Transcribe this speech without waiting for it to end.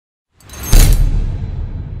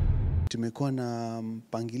tumekuwa na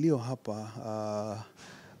mpangilio hapa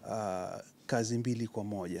kazi mbili kwa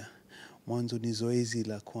moja. Mwanzo ni zoezi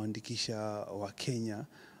la kuandikisha Wakenya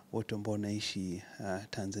wote ambao wanaishi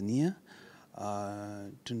Tanzania.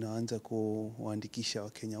 Tunaanza kuandikisha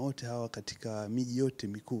Wakenya wote hawa katika miji yote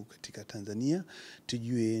mikuu katika Tanzania.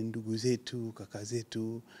 Tujue ndugu zetu, kaka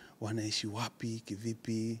zetu, wanaishi wapi,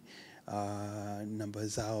 kivipi, namba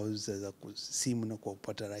zao za simu na kwa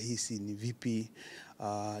kupata rahisi ni vipi.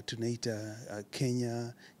 Tunaita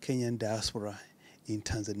Kenyan diaspora in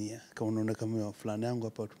Tanzania. Kama unaona kama fulana yangu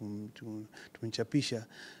hapa tumechapisha,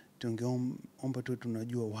 tungeomba tu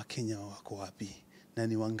tunajua Wakenya wako wapi na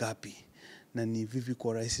ni wangapi na ni vipi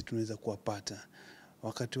kwa rahisi tunaweza kuwapata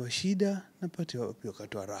wakati wa shida na pia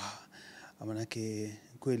wakati wa raha. Manake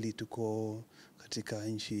kweli tuko katika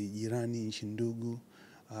nchi jirani, nchi ndugu,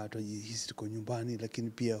 tunajihisi tuko nyumbani, lakini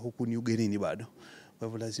pia huku ni ugenini bado. Kwa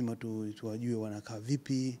hivyo lazima tuwajue wanakaa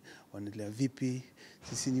vipi, wanaendelea vipi.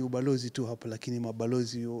 Sisi ni ubalozi tu hapa, lakini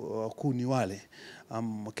mabalozi wakuu ni wale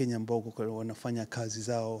Wakenya ambao wanafanya kazi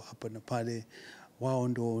zao hapa na pale. Wao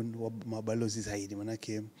ndo mabalozi zaidi,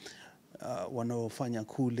 manake wanaofanya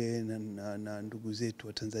kule na ndugu zetu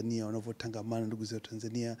wa Tanzania, wanavyotangamana ndugu zetu wa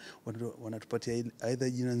Tanzania, wanatupatia aidha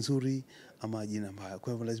jina nzuri ama jina mbaya.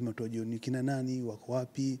 Kwa hivyo lazima tujue ni kina nani, wako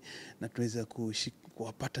wapi, na tunaweza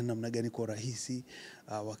kuwapata namna gani kwa rahisi,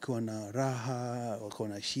 wakiwa na raha, wakiwa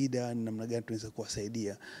na shida, namna gani tunaweza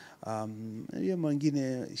kuwasaidia. Hiyo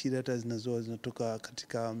mengine shida hata zinatoka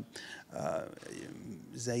katika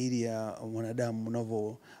zaidi ya mwanadamu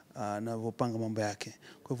unavyopanga mambo yake.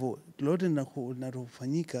 Kwa hivyo lolote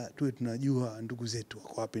linalofanyika tuwe tunajua ndugu zetu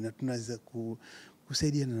wako wapi na tunaweza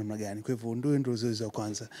kusaidia na namna gani. Kwa hivyo ndio zoezi la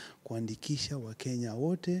kwanza, kuandikisha Wakenya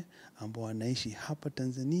wote ambao wanaishi hapa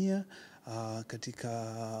Tanzania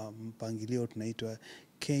katika mpangilio tunaitwa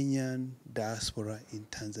Kenyan diaspora in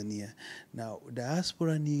Tanzania. Na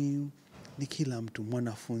diaspora ni kila mtu,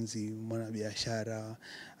 mwanafunzi, mwanabiashara,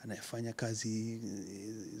 anayefanya kazi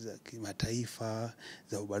za kimataifa,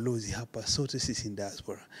 za ubalozi hapa, sote sisi ni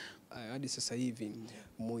diaspora. Hadi sasa hivi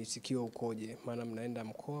muitikio ukoje? Maana mnaenda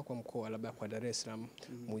mkoa kwa mkoa, labda kwa Dar es Salaam,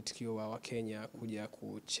 muitikio wa Wakenya kuja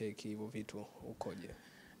kucheki hivyo vitu ukoje?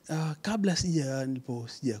 Kabla sija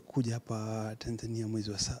kuja hapa Tanzania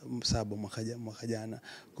mwezi wa 7 mwaka jana,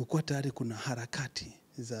 kulikuwa tayari kuna harakati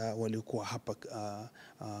za waliokuwa hapa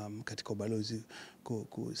katika ubalozi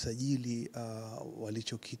kusajili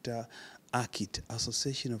walichokita AKIT,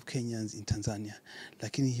 Association of Kenyans in Tanzania,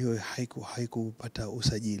 lakini hiyo haikupata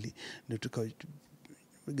usajili. Ndio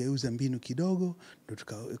tukageuza mbinu kidogo, ndio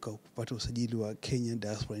tukapata usajili wa Kenya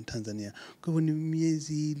diaspora in Tanzania. Kwa hivyo ni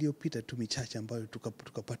miezi iliyopita tu michache ambayo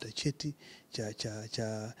tukapata cheti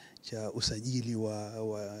cha usajili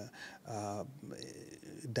wa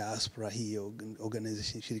diaspora hiyo,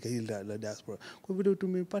 organization, shirika hili la diaspora. Kwa hivyo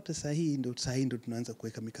tumepata sahihi, ndio tunaanza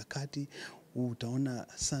kuweka mikakati. Utaona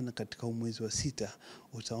sana katika mwezi wa 6,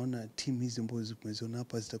 utaona timu hizi ambazo tumeziona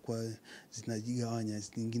hapa zitakuwa zinajigawanya,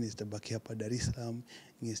 nyingine zitabaki hapa Dar es Salaam,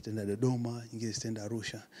 nyingine zitaenda Dodoma, nyingine zitaenda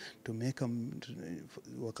Arusha. Tumeweka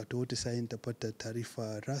wakati wote sasa nitapata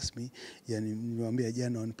taarifa rasmi, yani niwaambia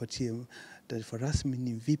jana wanipatie taarifa rasmi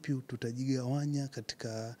ni vipi tutajigawanya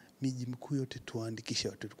katika miji mikuu yote tuandikishe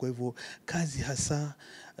watu. Kwa hivyo kazi hasa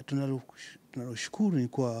tunaloshukuru ni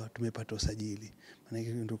kwa tumepata usajili. Maana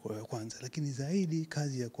hiyo ndio kwa kwanza, lakini zaidi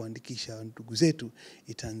kazi ya kuandikisha ndugu zetu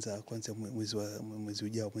itaanza kwanza mwezi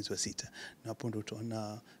ujao, mwezi wa 6. Na hapo ndio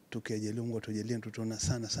tutaona, tukijalia Mungu atujalie, tutaona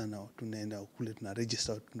sana tunaenda kule, tuna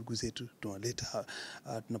register ndugu zetu, tunaleta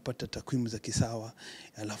tunapata takwimu za kisawa,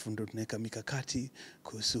 alafu ndio tunaweka mikakati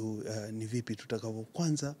kuhusu ni vipi tutakavyo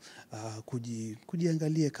kwanza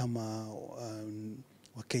kujiangalia kama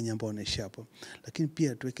Wakenya ambao wanaishi hapo, lakini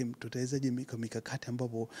pia tutawezaje mikakati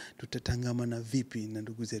ambapo tutatangamana vipi na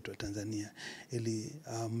ndugu zetu wa Tanzania, ili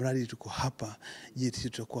mradi tuko hapa, je,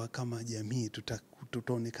 tutakuwa kama jamii,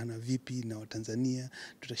 tutaonekana vipi na Watanzania,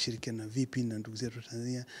 tutashirikiana vipi na ndugu zetu wa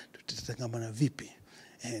Tanzania, tutatangamana vipi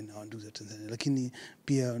na ndugu zetu wa Tanzania. Lakini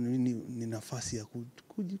pia ni nafasi ya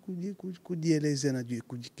kujieleza na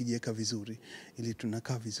kujiweka vizuri, ili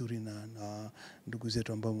tunakaa vizuri na ndugu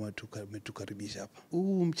zetu ambao wametukaribisha hapa.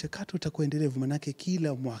 Huu mchakato utakuwa endelevu, manake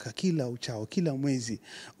kila mwaka, kila uchao, kila mwezi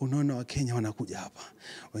unaona Wakenya wanakuja hapa.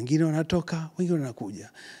 Wengine wanatoka, wengine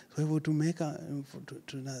wanakuja. Kwa hivyo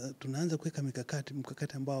tunaanza kuweka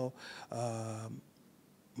mkakati ambao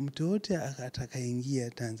mtu yote atakayeingia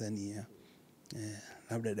Tanzania,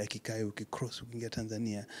 labda dakika hiyo ukicross ukiingia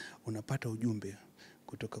Tanzania, unapata ujumbe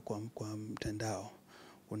kutoka kwa mtandao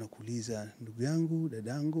wanakuuliza, ndugu yangu,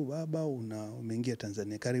 dadangu, baba, umeingia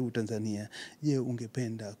Tanzania, karibu Tanzania. Je,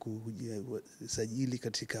 ungependa kusajili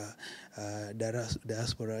katika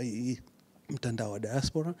diaspora hii, mtandao wa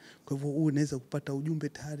diaspora? Kwa hivyo unaweza kupata ujumbe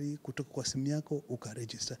tayari kutoka kwa simu yako,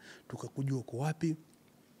 ukaregister, tukakujua uko wapi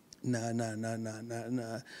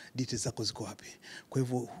na details zako ziko wapi. Kwa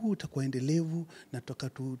hivyo huu utakuwa endelevu, na tutaka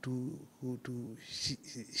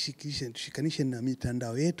tushikanishe na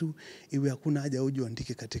mitandao yetu, iwe hakuna haja uje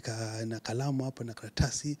uandike katika na kalamu hapa na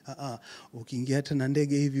karatasi. Ukiingia hata na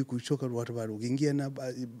ndege hivi kuchoka watu bado, ukiingia na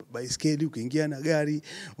baiskeli, ukiingia na gari,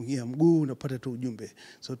 ukiingia mguu, unapata tu ujumbe.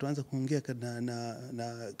 So tuanza kuongea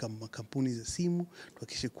na kampuni za simu,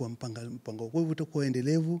 tuhakikishe kuwa mpango. Kwa hivyo utakuwa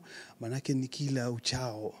endelevu, manake ni kila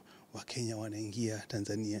uchao Wakenya wanaingia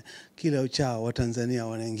Tanzania, kila uchao wa Tanzania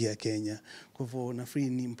wanaingia Kenya. Kwa hivyo nafikiri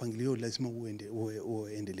ni mpangilio lazima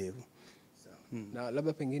uwe endelevu. Na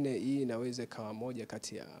labda pengine hii inaweza kawa moja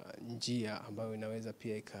kati ya njia ambayo inaweza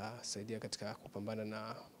pia ikasaidia katika kupambana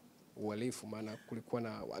na uhalifu, maana kulikuwa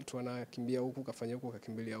na watu wanakimbia huku, kafanya huku,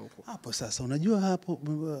 kakimbilia huku. Hapo sasa unajua hapo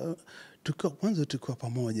kwanza tukiwa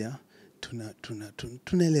pamoja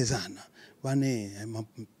tunaelezana bwana,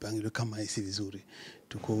 mpangilio kama hisi vizuri.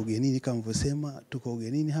 Tuko ugenini kama nilivyosema, tuko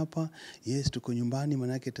ugenini hapa. Yes, tuko nyumbani,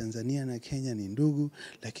 maana yake Tanzania na Kenya ni ndugu,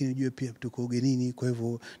 lakini unajue pia tuko ugenini. Kwa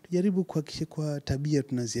hivyo tujaribu kuhakikisha kwa tabia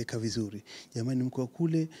tunaziweka vizuri. Jamani, mko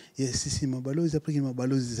kule, yes, sisi mabalozi hapa, lakini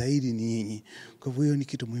mabalozi zaidi ni nyinyi. Kwa hivyo hiyo ni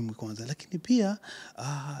kitu muhimu kwanza, lakini pia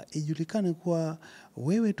ijulikane kwa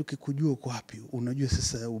wewe tukikujua uko wapi, unajua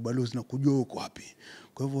sasa ubalozi na kujua uko wapi.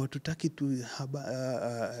 Kwa hivyo hatutaki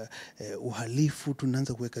uhalifu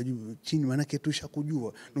tunaanza kuweka juu chini, maana yake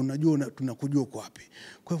tushakujua na unajua tunakujua uko wapi.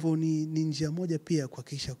 Kwa hivyo ni njia moja pia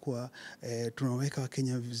kuhakikisha kwa tunaweka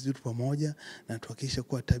Wakenya vizuri pamoja, na tuhakikisha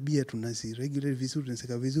kwa tabia tunaziregulate vizuri,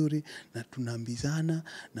 tunaseka vizuri, na tunaambizana.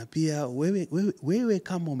 Na pia wewe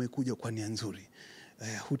kama umekuja kwa nia nzuri,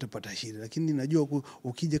 hutapata shida. Lakini najua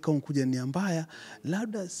ukija kama kuja nia mbaya,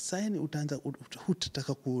 labda saini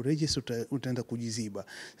hutataka kuregister, utaenda kujiziba.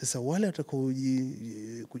 Sasa wale watakao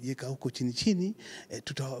kujiweka huko chini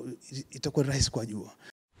itakuwa rahisi kwa jua.